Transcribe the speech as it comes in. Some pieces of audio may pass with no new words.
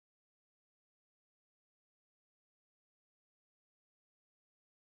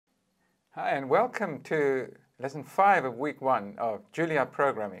Hi, and welcome to Lesson 5 of Week 1 of Julia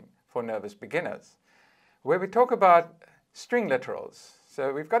Programming for Nervous Beginners, where we talk about string literals.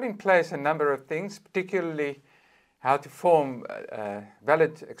 So we've got in place a number of things, particularly how to form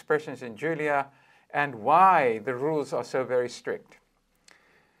valid expressions in Julia and why the rules are so very strict.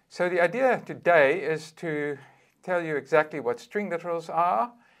 So the idea today is to tell you exactly what string literals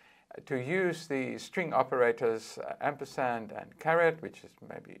are, to use the string operators ampersand and caret, which is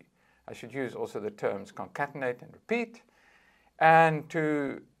maybe I should use also the terms concatenate and repeat, and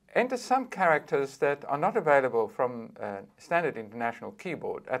to enter some characters that are not available from standard international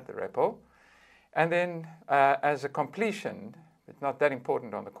keyboard at the REPL, and then as a completion, it's not that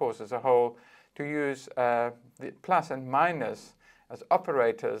important on the course as a whole, to use the plus and minus as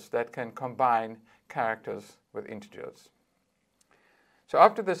operators that can combine characters with integers. So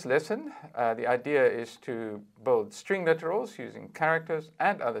after this lesson, the idea is to build string literals using characters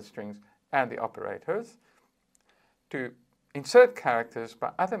and other strings and the operators, to insert characters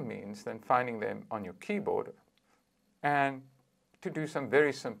by other means than finding them on your keyboard, and to do some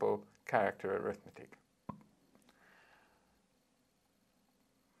very simple character arithmetic.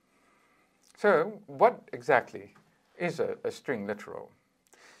 So what exactly is a string literal?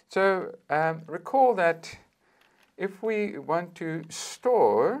 So recall that if we want to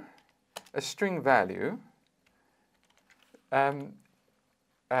store a string value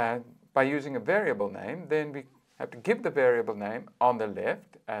by using a variable name, then we have to give the variable name on the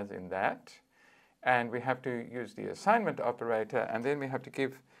left, as in that, and we have to use the assignment operator, and then we have to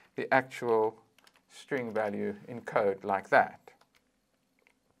give the actual string value in code like that.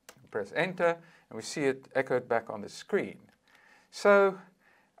 Press enter, and we see it echoed back on the screen. So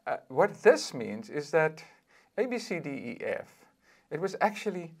what this means is that A, B, C, D, E, F, it was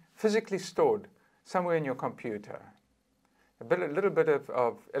actually physically stored somewhere in your computer. A little bit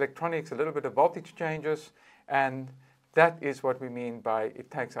of electronics, a little bit of voltage changes, and that is what we mean by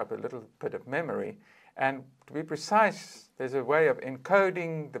it takes up a little bit of memory. And to be precise, there's a way of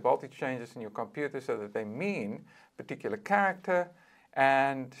encoding the voltage changes in your computer so that they mean a particular character,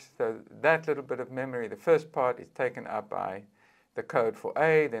 and so that little bit of memory, the first part is taken up by the code for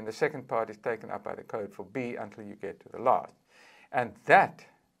A, then the second part is taken up by the code for B until you get to the last. And that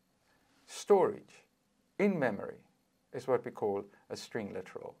storage in memory is what we call a string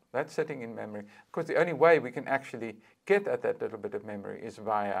literal. That's sitting in memory. Of course, the only way we can actually get at that little bit of memory is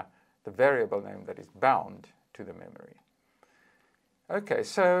via the variable name that is bound to the memory. Okay,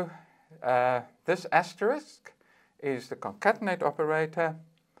 so this asterisk is the concatenate operator,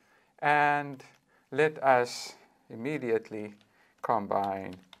 and let us immediately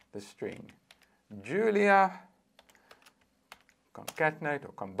combine the string Julia, concatenate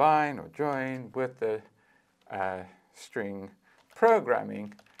or combine or join with the string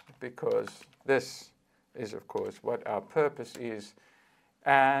programming, because this is, of course, what our purpose is.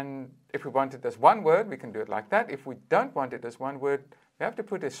 And if we want it as one word, we can do it like that. If we don't want it as one word, we have to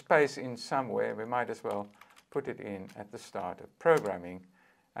put a space in somewhere. We might as well put it in at the start of programming,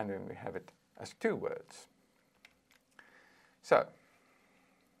 and then we have it as two words. So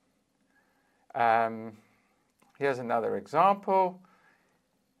here's another example.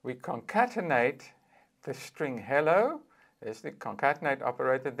 We concatenate the string hello. There's the concatenate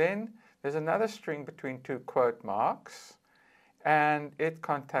operator. Then there's another string between two quote marks, and it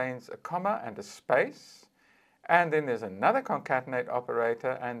contains a comma and a space. And then there's another concatenate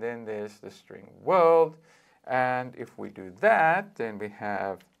operator, and then there's the string world. And if we do that, then we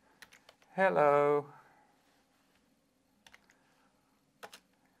have hello.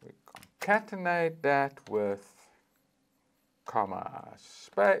 We concatenate that with comma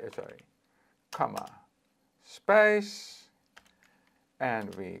space,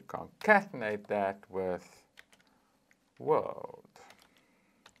 and we concatenate that with world.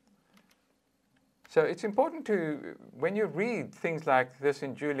 So it's important to, when you read things like this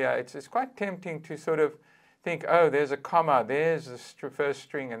in Julia, it's quite tempting to sort of think, oh, there's a comma, there's the first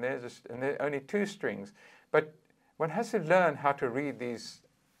string, and there are only two strings. But one has to learn how to read these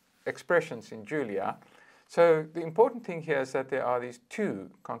expressions in Julia. So the important thing here is that there are these two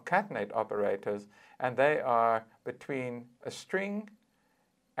concatenate operators, and they are between a string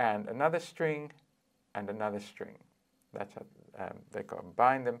and another string and another string. That's how they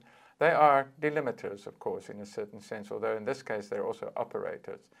combine them. They are delimiters, of course, in a certain sense, although in this case they're also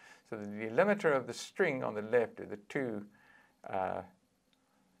operators. So the delimiter of the string on the left are the two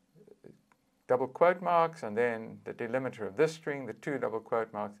double quote marks, and then the delimiter of this string, the two double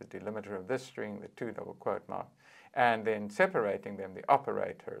quote marks, the delimiter of this string, the two double quote marks, and then separating them, the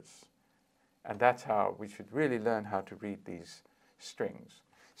operators. And that's how we should really learn how to read these strings.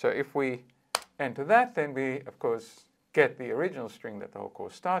 So if we enter that, then we, of course, get the original string that the whole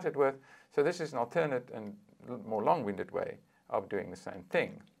course started with. So this is an alternate and more long-winded way of doing the same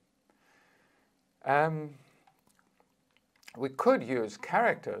thing. We could use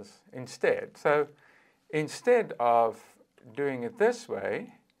characters instead. So instead of doing it this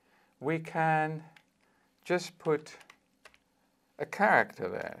way, we can just put a character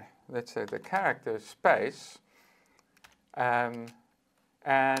there. Let's say the character space,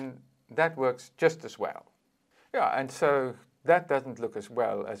 and that works just as well. Yeah, and so that doesn't look as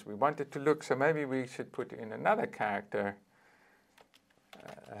well as we want it to look, so maybe we should put in another character,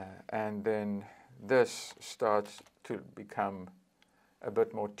 and then this starts to become a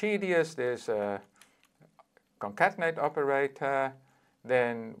bit more tedious. There's a concatenate operator,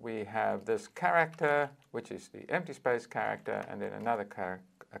 then we have this character, which is the empty space character, and then another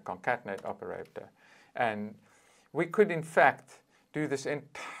a concatenate operator. And we could, in fact, do this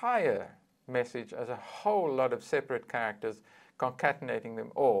entire message as a whole lot of separate characters, concatenating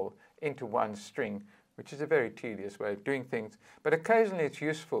them all into one string, which is a very tedious way of doing things. But occasionally it's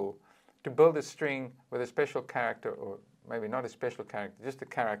useful to build a string with a special character, or maybe not a special character, just a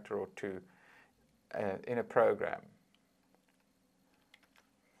character or two in a program.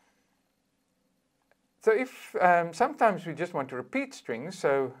 So if sometimes we just want to repeat strings,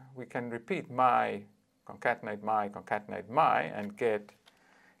 so we can repeat my, concatenate my, and get,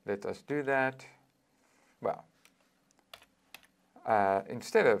 let us do that. Well,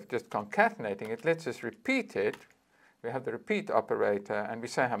 instead of just concatenating it, let's just repeat it. We have the repeat operator, and we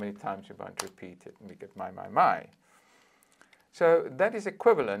say how many times we want to repeat it, and we get my. So that is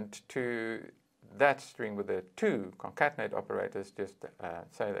equivalent to that string with the two concatenate operators, just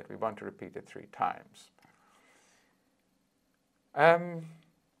say that we want to repeat it 3 times.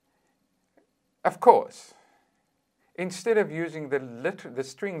 Of course, instead of using the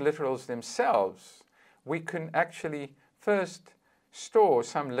string literals themselves, we can actually first store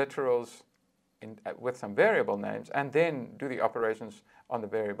some literals with some variable names, and then do the operations on the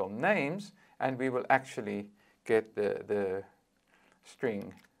variable names, and we will actually get the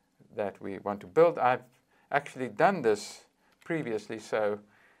string that we want to build. I've actually done this previously, so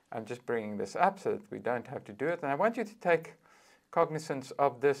I'm just bringing this up so that we don't have to do it. And I want you to take cognizance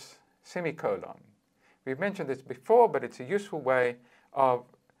of this semicolon. We've mentioned this before, but it's a useful way of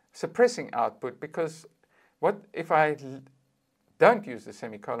suppressing output, because what if I don't use the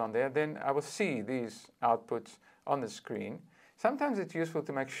semicolon there, then I will see these outputs on the screen. Sometimes it's useful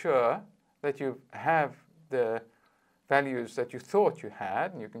to make sure that you have the values that you thought you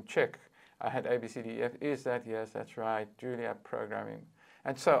had, and you can check, I had A, B, C, D, E, F, is that, yes, that's right, Julia programming,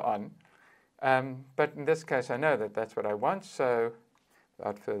 and so on. But in this case, I know that that's what I want, so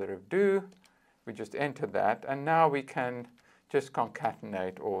without further ado, we just enter that, and now we can just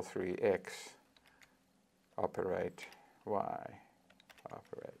concatenate all 3 X, operate Y,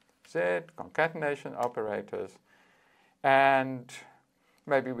 operate Z, concatenation operators, and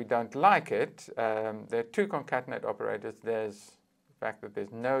maybe we don't like it. There are 2 concatenate operators. There's the fact that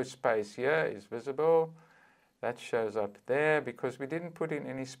there's no space here is visible. That shows up there because we didn't put in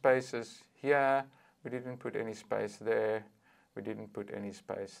any spaces here. We didn't put any space there. We didn't put any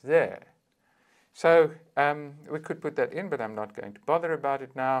space there. So we could put that in, but I'm not going to bother about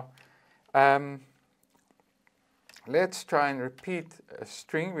it now. Let's try and repeat a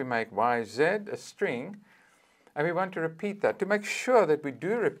string. We make YZ a string, and we want to repeat that. To make sure that we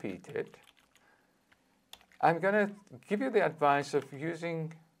do repeat it, I'm going to give you the advice of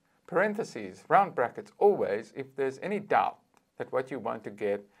using parentheses, round brackets, always, if there's any doubt that what you want to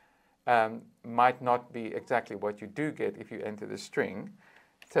get might not be exactly what you do get if you enter the string.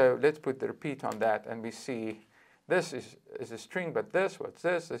 So let's put the repeat on that, and we see this is a string, but this, what's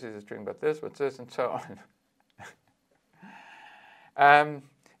this? This is a string, but this, what's this, and so on.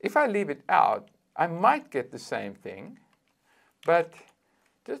 If I leave it out, I might get the same thing, but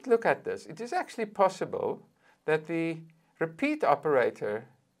just look at this. It is actually possible that the repeat operator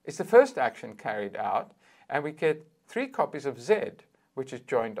is the first action carried out, and we get 3 copies of Z, which is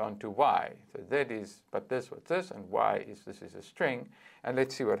joined onto Y. So Z is, but this, what's this, and Y is, this is a string. And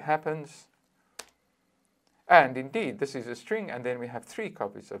let's see what happens. And indeed, this is a string, and then we have 3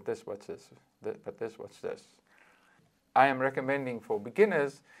 copies of this, what's this, but this, what's this. I am recommending for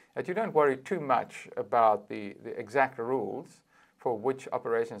beginners that you don't worry too much about the exact rules for which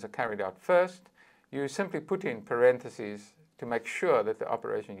operations are carried out first. You simply put in parentheses to make sure that the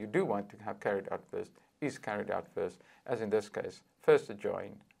operation you do want to have carried out first is carried out first, as in this case, first the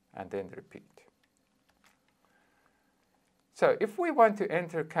join and then the repeat. So if we want to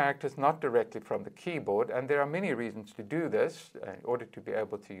enter characters not directly from the keyboard, and there are many reasons to do this, in order to be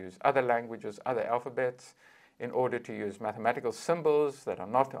able to use other languages, other alphabets, in order to use mathematical symbols that are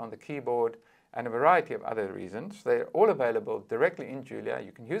not on the keyboard, and a variety of other reasons. They're all available directly in Julia.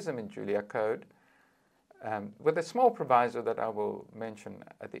 You can use them in Julia code, with a small proviso that I will mention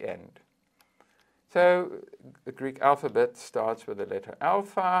at the end. So the Greek alphabet starts with the letter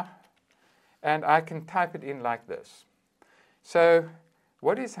alpha, and I can type it in like this. So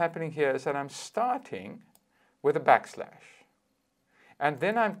what is happening here is that I'm starting with a backslash, and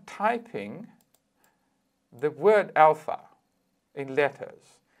then I'm typing the word alpha in letters.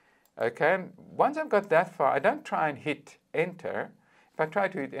 Okay, and once I've got that far, I don't try and hit enter. If I try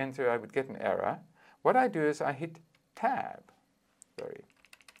to hit enter, I would get an error. What I do is I hit tab. Sorry,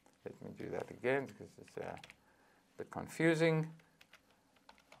 let me do that again because it's a bit confusing.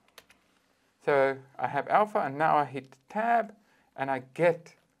 So I have alpha, and now I hit tab, and I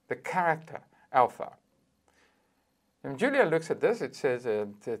get the character alpha. When Julia looks at this, it says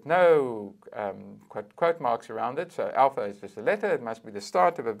there's no quote marks around it, so alpha is just a letter. It must be the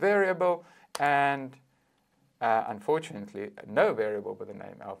start of a variable, and unfortunately, no variable with the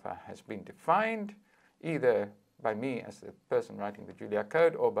name alpha has been defined, either by me as the person writing the Julia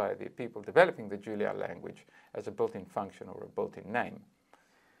code or by the people developing the Julia language as a built-in function or a built-in name.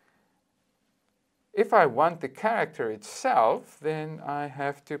 If I want the character itself, then I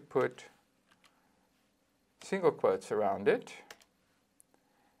have to put single quotes around it,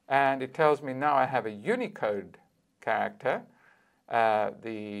 and it tells me now I have a Unicode character.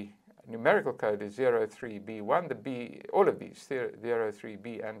 The numerical code is 03B1. The B, all of these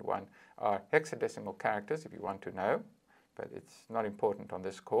 03B and 1 are hexadecimal characters, if you want to know, but it's not important on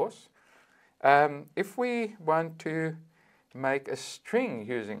this course. If we want to make a string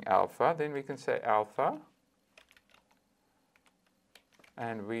using alpha, then we can say alpha,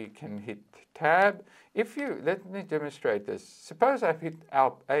 and we can hit tab. Let me demonstrate this. Suppose I've hit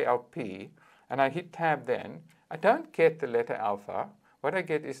ALP and I hit tab then, I don't get the letter alpha. What I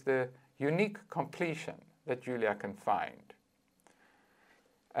get is the unique completion that Julia can find.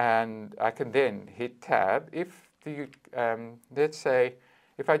 And I can then hit tab. If let's say,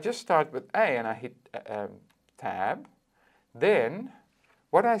 if I just start with A and I hit tab, then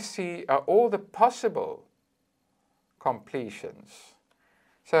what I see are all the possible completions.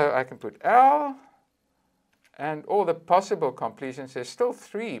 So I can put L and all the possible completions. There's still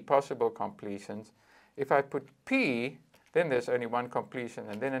 3 possible completions. If I put P, then there's only 1 completion,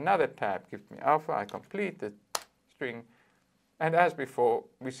 and then another tab gives me alpha. I complete the string, and as before,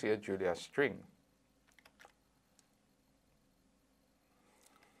 we see a Julia string.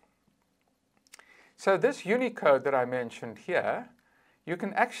 So this Unicode that I mentioned here, you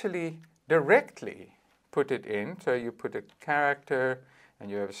can actually directly put it in. So you put a character, and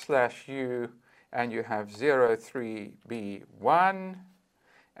you have a /u, and you have 03B1,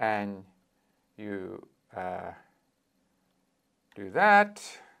 and you do that,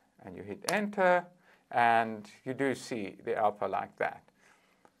 and you hit enter, and you do see the alpha like that.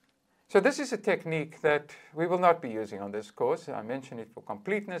 So this is a technique that we will not be using on this course. I mention it for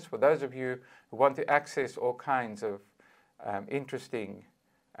completeness, for those of you who want to access all kinds of interesting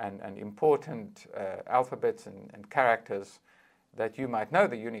and important alphabets and characters that you might know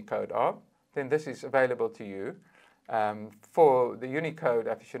the Unicode of, then this is available to you. For the Unicode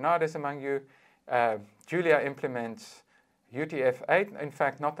aficionados among you, Julia implements UTF-8, in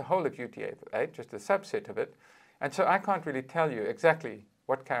fact not the whole of UTF-8, just a subset of it, and so I can't really tell you exactly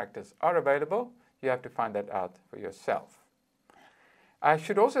what characters are available. You have to find that out for yourself. I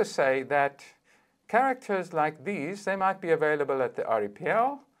should also say that characters like these, they might be available at the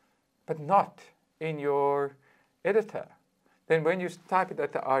REPL, but not in your editor. Then when you type it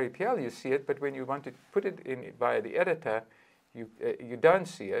at the REPL, you see it, but when you want to put it in via the editor, you don't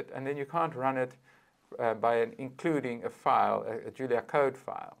see it, and then you can't run it by including a file, a Julia code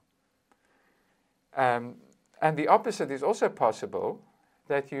file. And the opposite is also possible,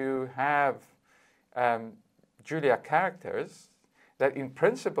 that you have Julia characters that in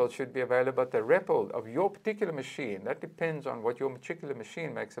principle should be available at the REPL of your particular machine. That depends on what your particular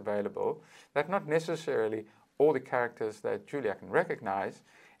machine makes available. That's not necessarily all the characters that Julia can recognize,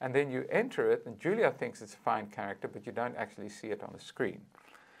 and then you enter it, and Julia thinks it's a fine character, but you don't actually see it on the screen.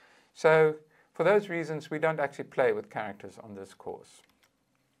 So for those reasons, we don't actually play with characters on this course.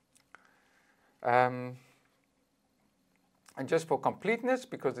 And just for completeness,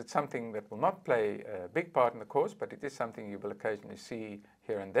 because it's something that will not play a big part in the course, but it is something you will occasionally see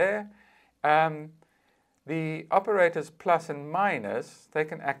here and there, the operators plus and minus, they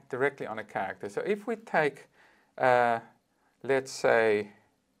can act directly on a character. So if we take let's say,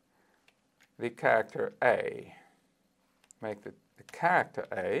 the character A. Make the character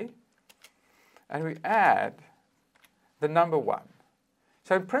A, and we add the number 1.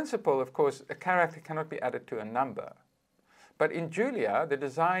 So in principle, of course, a character cannot be added to a number. But in Julia, the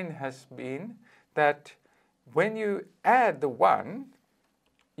design has been that when you add the 1,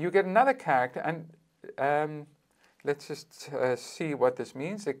 you get another character, and let's just see what this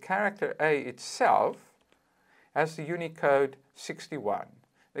means. The character A itself has the Unicode 61.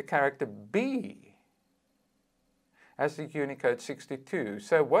 The character B has the Unicode 62.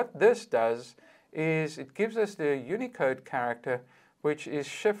 So what this does is it gives us the Unicode character which is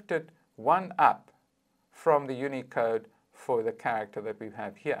shifted 1 up from the Unicode for the character that we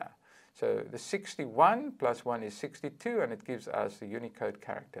have here. So the 61 plus 1 is 62, and it gives us the Unicode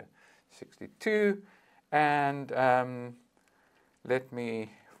character 62. And let me,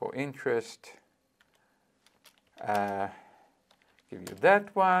 for interest, give you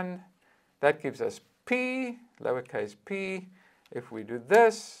that one. That gives us P, lowercase p. If we do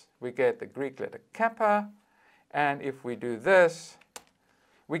this, we get the Greek letter kappa. And if we do this,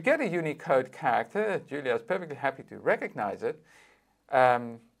 we get a Unicode character. Julia is perfectly happy to recognize it.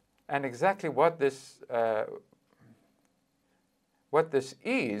 And exactly what this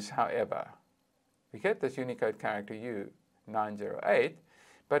is, however, we get this Unicode character U908,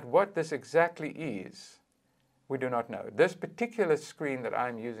 but what this exactly is, we do not know. This particular screen that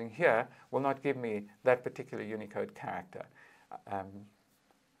I'm using here will not give me that particular Unicode character.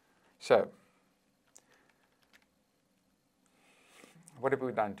 So, what have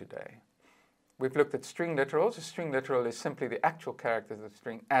we done today? We've looked at string literals. A string literal is simply the actual characters of the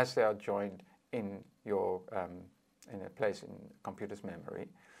string as they are joined in your in a place in the computer's memory.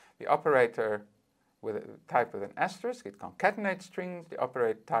 The operator with a type with an asterisk, it concatenates strings. The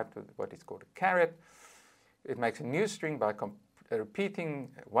operator typed with what is called a caret. It makes a new string by repeating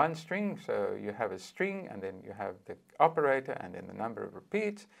one string. So you have a string, and then you have the operator, and then the number of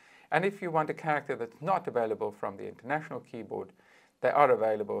repeats. And if you want a character that's not available from the international keyboard, they are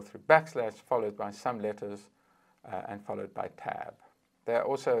available through backslash followed by some letters and followed by tab. There are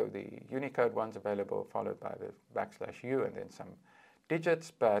also the Unicode ones available followed by the backslash U and then some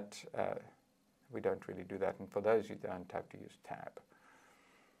digits, but we don't really do that. And for those, you don't have to use tab.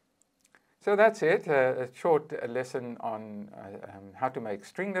 So that's it, a short lesson on how to make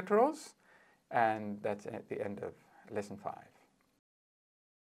string literals, and that's at the end of lesson 5.